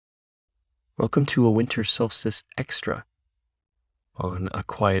Welcome to a Winter Solstice Extra on A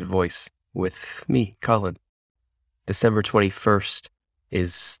Quiet Voice with me, Colin. December 21st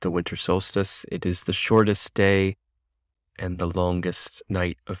is the winter solstice. It is the shortest day and the longest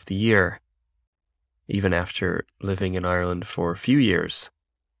night of the year. Even after living in Ireland for a few years,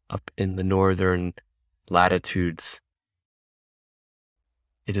 up in the northern latitudes,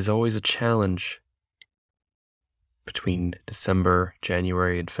 it is always a challenge between December,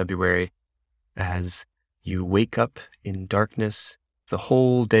 January, and February. As you wake up in darkness, the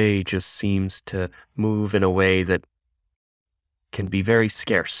whole day just seems to move in a way that can be very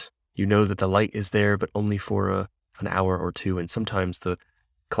scarce. You know that the light is there, but only for an hour or two, and sometimes the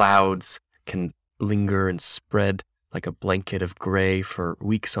clouds can linger and spread like a blanket of gray for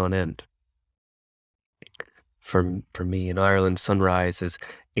weeks on end. For me in Ireland, sunrise is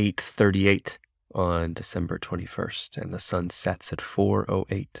 8:38 on December 21st, and the sun sets at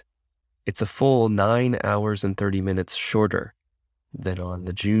 4:08. It's a full 9 hours and 30 minutes shorter than on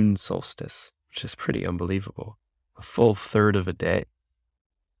the June solstice, which is pretty unbelievable. A full third of a day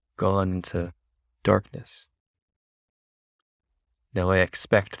gone into darkness. Now I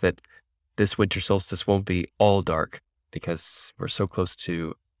expect that this winter solstice won't be all dark because we're so close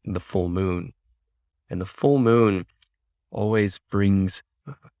to the full moon. And the full moon always brings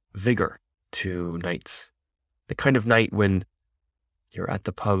vigor to nights. The kind of night when you're at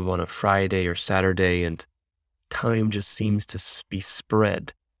the pub on a Friday or Saturday and time just seems to be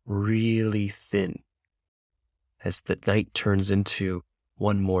spread really thin as the night turns into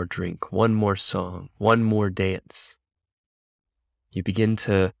one more drink, one more song, one more dance. You begin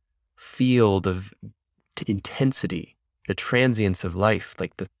to feel the intensity, the transience of life,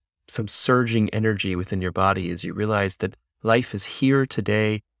 like some surging energy within your body as you realize that life is here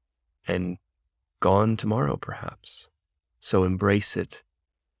today and gone tomorrow, perhaps. So embrace it.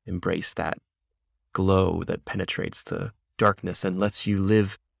 Embrace that glow that penetrates the darkness and lets you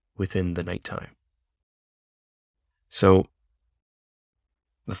live within the nighttime. So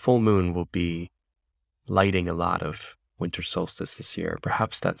the full moon will be lighting a lot of winter solstice this year.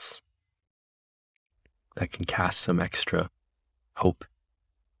 Perhaps that can cast some extra hope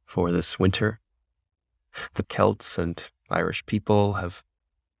for this winter. The Celts and Irish people have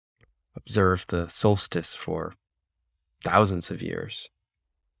observed the solstice for thousands of years.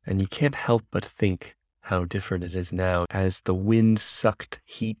 And you can't help but think how different it is now as the wind sucked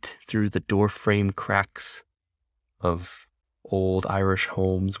heat through the doorframe cracks of old Irish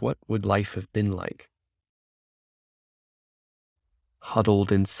homes. What would life have been like?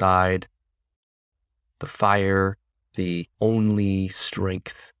 Huddled inside, the fire, the only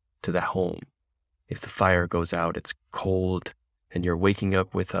strength to the home. If the fire goes out, it's cold, and you're waking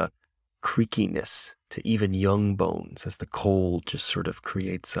up with a creakiness to even young bones as the cold just sort of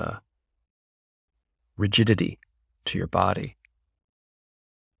creates a rigidity to your body.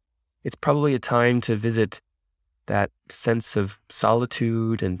 It's probably a time to visit that sense of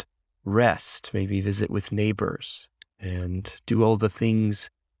solitude and rest, maybe visit with neighbors and do all the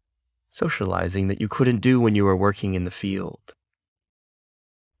things socializing that you couldn't do when you were working in the field.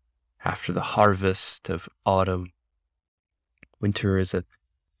 After the harvest of autumn, winter is a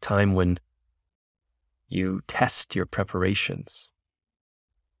time when you test your preparations.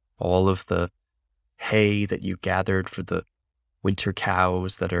 All of the hay that you gathered for the winter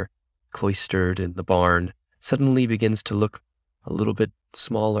cows that are cloistered in the barn suddenly begins to look a little bit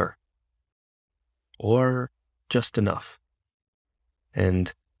smaller, or just enough.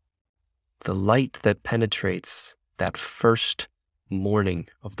 And the light that penetrates that first morning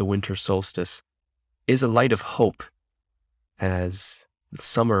of the winter solstice is a light of hope as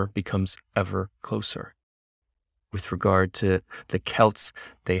summer becomes ever closer. With regard to the Celts,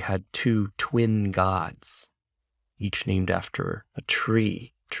 they had two twin gods, each named after a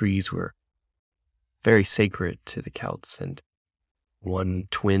tree. Trees were very sacred to the Celts, and one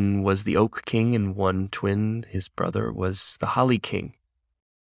twin was the Oak King, and one twin, his brother, was the Holly King.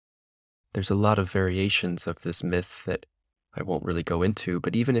 There's a lot of variations of this myth that I won't really go into,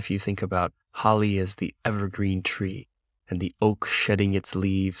 but even if you think about holly as the evergreen tree, and the oak shedding its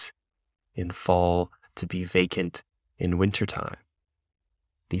leaves in fall to be vacant in wintertime,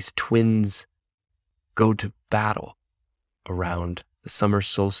 these twins go to battle around the summer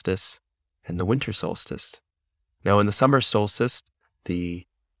solstice and the winter solstice. Now, in the summer solstice, the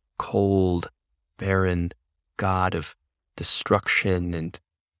cold, barren god of destruction and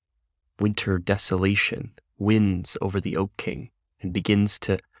winter desolation wins over the Oak King and begins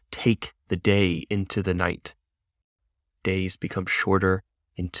to take the day into the night. Days become shorter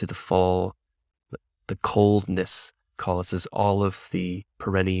into the fall. The coldness causes all of the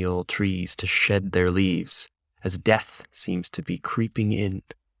perennial trees to shed their leaves as death seems to be creeping in.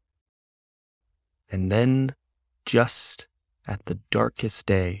 And then, just at the darkest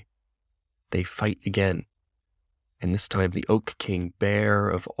day, they fight again. And this time the Oak King, bare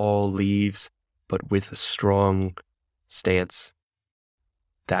of all leaves, but with a strong stance.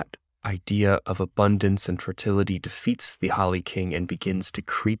 That idea of abundance and fertility defeats the Holly King and begins to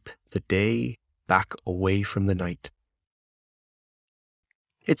creep the day back away from the night.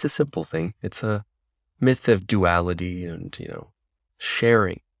 It's a simple thing. It's a myth of duality and,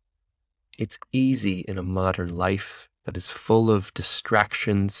 sharing. It's easy in a modern life that is full of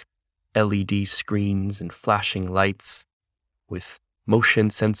distractions, LED screens and flashing lights, with motion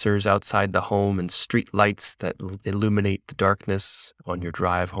sensors outside the home and street lights that illuminate the darkness on your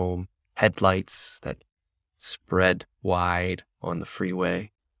drive home, headlights that spread wide on the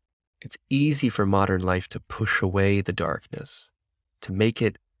freeway. It's easy for modern life to push away the darkness, to make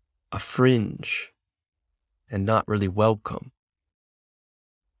it a fringe and not really welcome.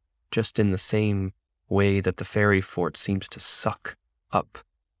 Just in the same way that the fairy fort seems to suck up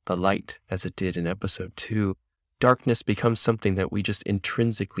the light as it did in episode 2, darkness becomes something that we just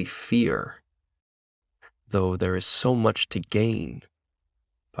intrinsically fear, though there is so much to gain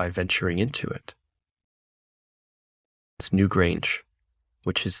by venturing into it. It's Newgrange,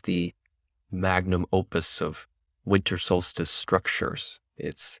 which is the magnum opus of winter solstice structures.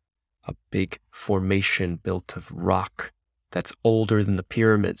 It's a big formation built of rock that's older than the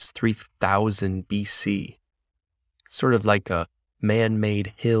pyramids, 3000 BC. It's sort of like a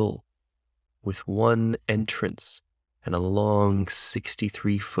man-made hill with one entrance and a long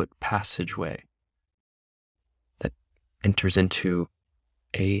 63-foot passageway that enters into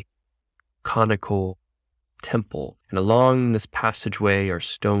a conical temple. And along this passageway are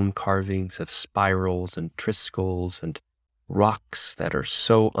stone carvings of spirals and triskells and rocks that are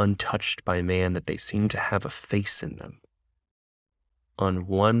so untouched by man that they seem to have a face in them. On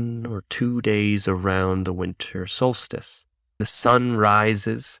 1 or 2 days around the winter solstice, the sun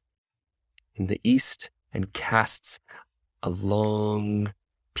rises in the east and casts a long,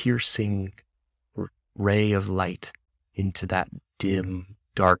 piercing ray of light into that dim,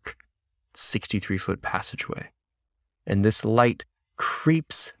 dark, 63-foot passageway. And this light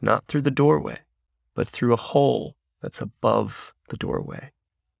creeps not through the doorway, but through a hole that's above the doorway.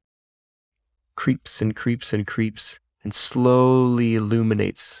 Creeps and creeps and creeps and slowly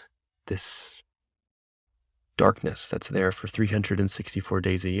illuminates this darkness that's there for 364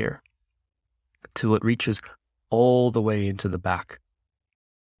 days a year, till it reaches all the way into the back.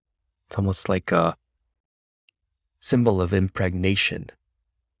 It's almost like a symbol of impregnation.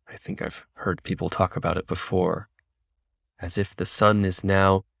 I think I've heard people talk about it before, as if the sun is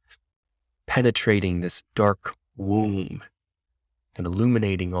now penetrating this dark womb and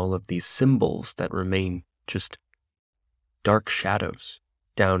illuminating all of these symbols that remain just dark shadows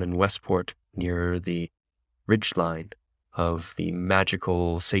down in Westport near the ridgeline of the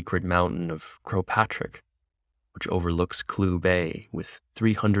magical sacred mountain of Crowpatrick, which overlooks Clew Bay with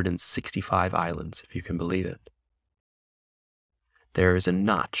 365 islands, if you can believe it. There is a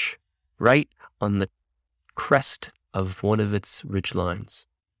notch right on the crest of one of its ridgelines.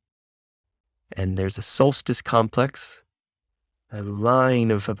 And there's a solstice complex, a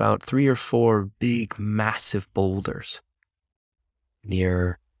line of about 3 or 4 big, massive boulders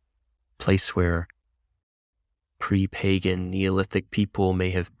near a place where pre-pagan Neolithic people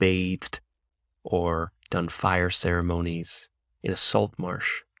may have bathed or done fire ceremonies in a salt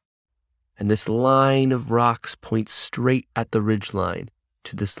marsh. And this line of rocks points straight at the ridgeline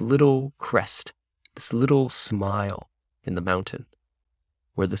to this little crest, this little smile in the mountain,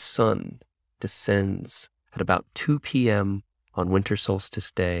 where the sun descends at about 2 p.m. on winter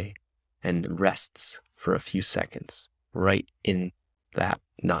solstice day and rests for a few seconds right in that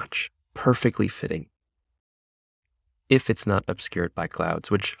notch, perfectly fitting, if it's not obscured by clouds,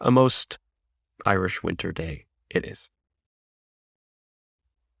 which a most Irish winter day it is.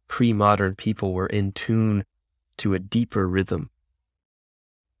 Pre-modern people were in tune to a deeper rhythm,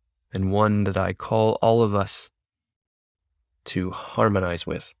 and one that I call all of us to harmonize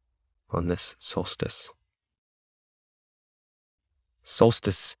with on this solstice.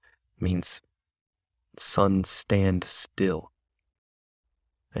 Solstice means sun stand still,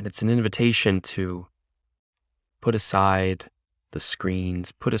 and it's an invitation to put aside the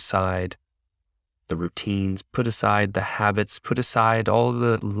screens, put aside the routines, put aside the habits, put aside all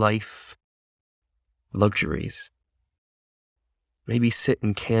the life luxuries. Maybe sit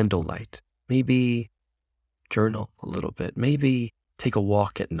in candlelight, maybe journal a little bit, maybe take a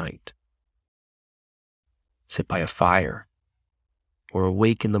walk at night. sit by a fire, or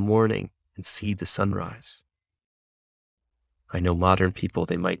awake in the morning and see the sunrise. I know modern people,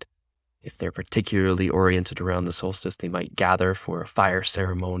 they might, if they're particularly oriented around the solstice, they might gather for a fire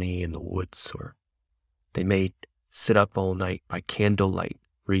ceremony in the woods, or they may sit up all night by candlelight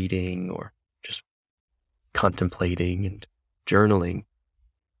reading or just contemplating and journaling.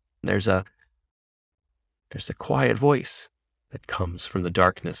 There's a quiet voice that comes from the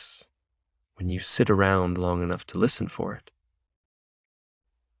darkness when you sit around long enough to listen for it.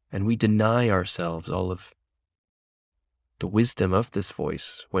 And we deny ourselves all of the wisdom of this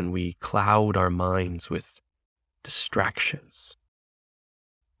voice when we cloud our minds with distractions.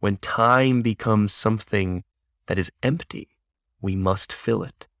 When time becomes something that is empty, we must fill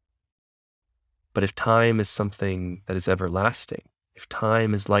it. But if time is something that is everlasting, if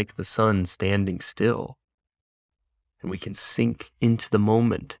time is like the sun standing still, and we can sink into the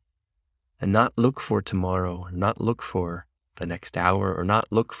moment and not look for tomorrow, or not look for the next hour, or not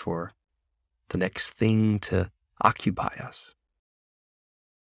look for the next thing to occupy us,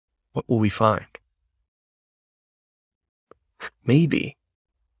 what will we find? Maybe,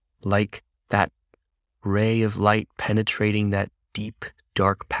 like that ray of light penetrating that deep,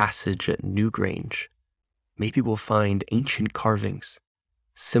 dark passage at Newgrange, maybe we'll find ancient carvings,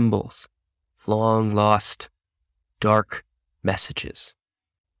 symbols, long-lost, dark messages,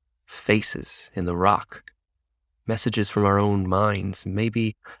 faces in the rock, messages from our own minds,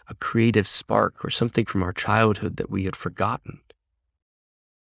 maybe a creative spark or something from our childhood that we had forgotten.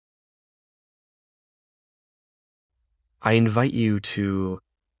 I invite you to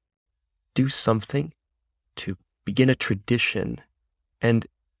do something, to begin a tradition, and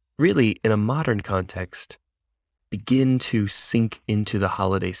really, in a modern context, begin to sink into the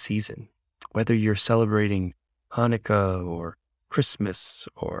holiday season. Whether you're celebrating Hanukkah or Christmas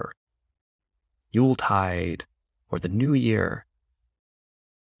or Yuletide or the New Year,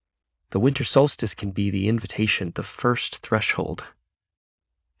 the winter solstice can be the invitation, the first threshold,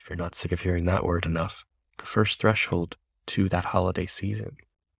 if you're not sick of hearing that word enough, the first threshold to that holiday season.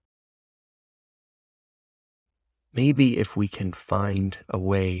 Maybe if we can find a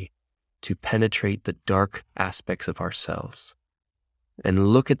way to penetrate the dark aspects of ourselves and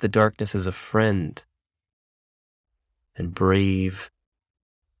look at the darkness as a friend and brave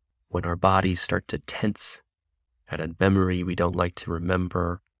when our bodies start to tense at a memory we don't like to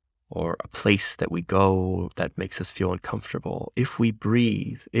remember, or a place that we go that makes us feel uncomfortable. If we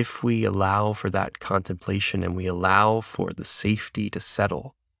breathe, if we allow for that contemplation and we allow for the safety to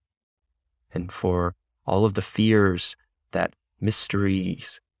settle and for all of the fears, that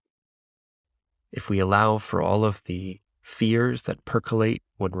mysteries, if we allow for all of the fears that percolate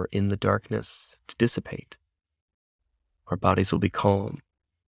when we're in the darkness to dissipate, our bodies will be calm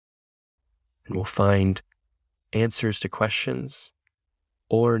and we'll find answers to questions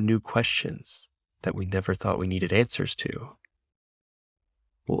or new questions that we never thought we needed answers to.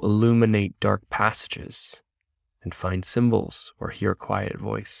 We'll illuminate dark passages and find symbols or hear a quiet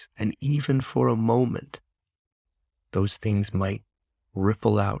voice. And even for a moment, those things might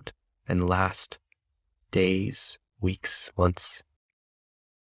ripple out and last days, weeks, months.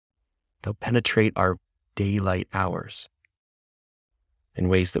 They'll penetrate our daylight hours in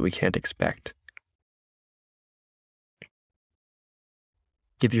ways that we can't expect.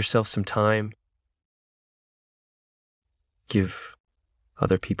 Give yourself some time. Give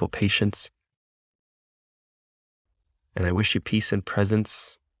other people patience. And I wish you peace and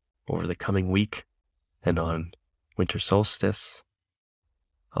presence over the coming week and on winter solstice.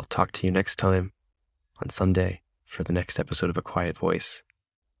 I'll talk to you next time on Sunday for the next episode of A Quiet Voice.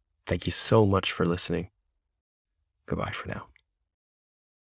 Thank you so much for listening. Goodbye for now.